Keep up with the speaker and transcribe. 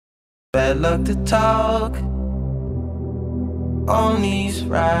Bad luck to talk on these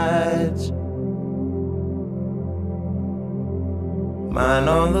rides. Mine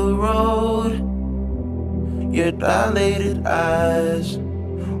on the road, your dilated eyes.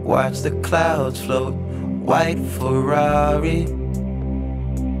 Watch the clouds float, white Ferrari.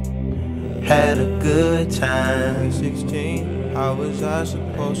 Had a good time. 16, how was I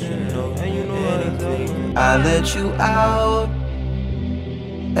supposed to know anything? I let you out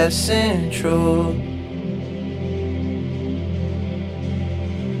at Central.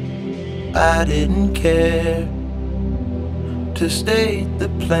 I didn't care to state the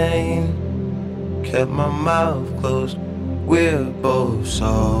plain. Kept my mouth closed. We're both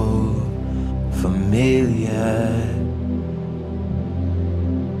so familiar.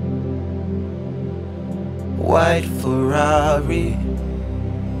 White Ferrari.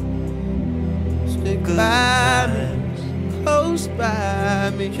 Stick by me, close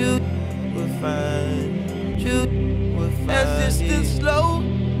by me. You will find, you will find. As this the slow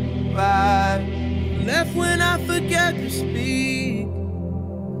ride. Left when I forget to speak.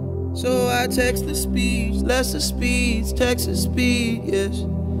 So I text the speech, lesser speeds, Texas speed, yes.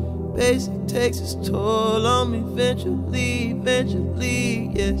 Basic takes its toll on me eventually,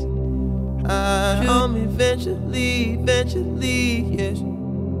 yes. On me eventually, yes.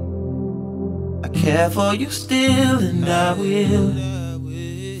 I care for you still, and I will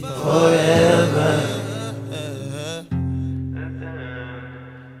forever.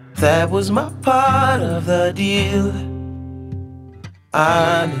 That was my part of the deal.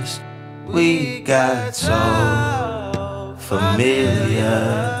 Honest, we got so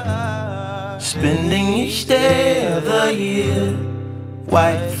familiar. Spending each day of the year.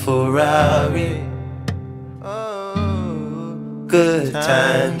 White Ferrari. Good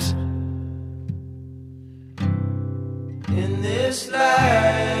times. In this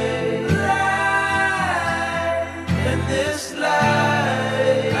life, in this life.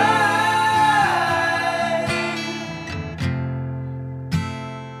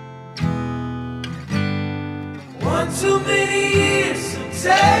 One too many years,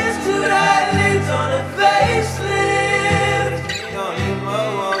 sometimes too that leads on a facelift.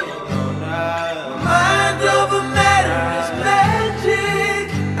 Mind over matter is magic.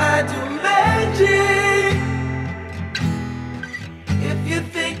 I do magic. If you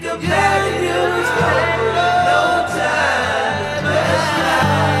think about it, you'll spend no time. That's life.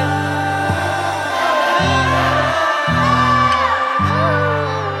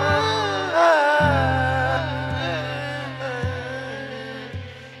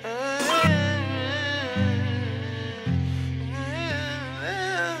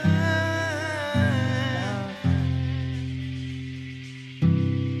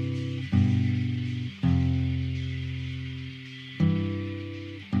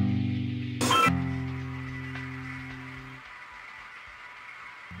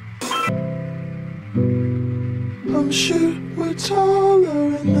 I'm sure we're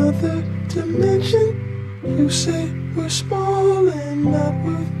taller in another dimension. You say we're small and not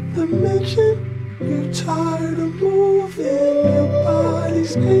worth the mention. You're tired of moving, your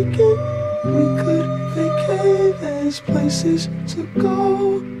body's aching. We could vacate, there's places to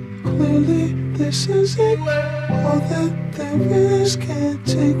go. Clearly this isn't all that there is. Can't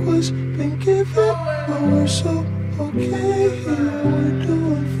take what's been given, but we're so okay here, we're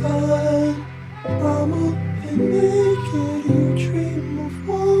doing fine. Mama and naked, you dream of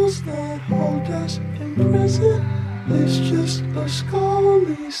walls that hold us in prison. It's just a skull,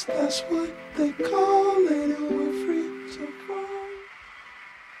 at least that's what they call it.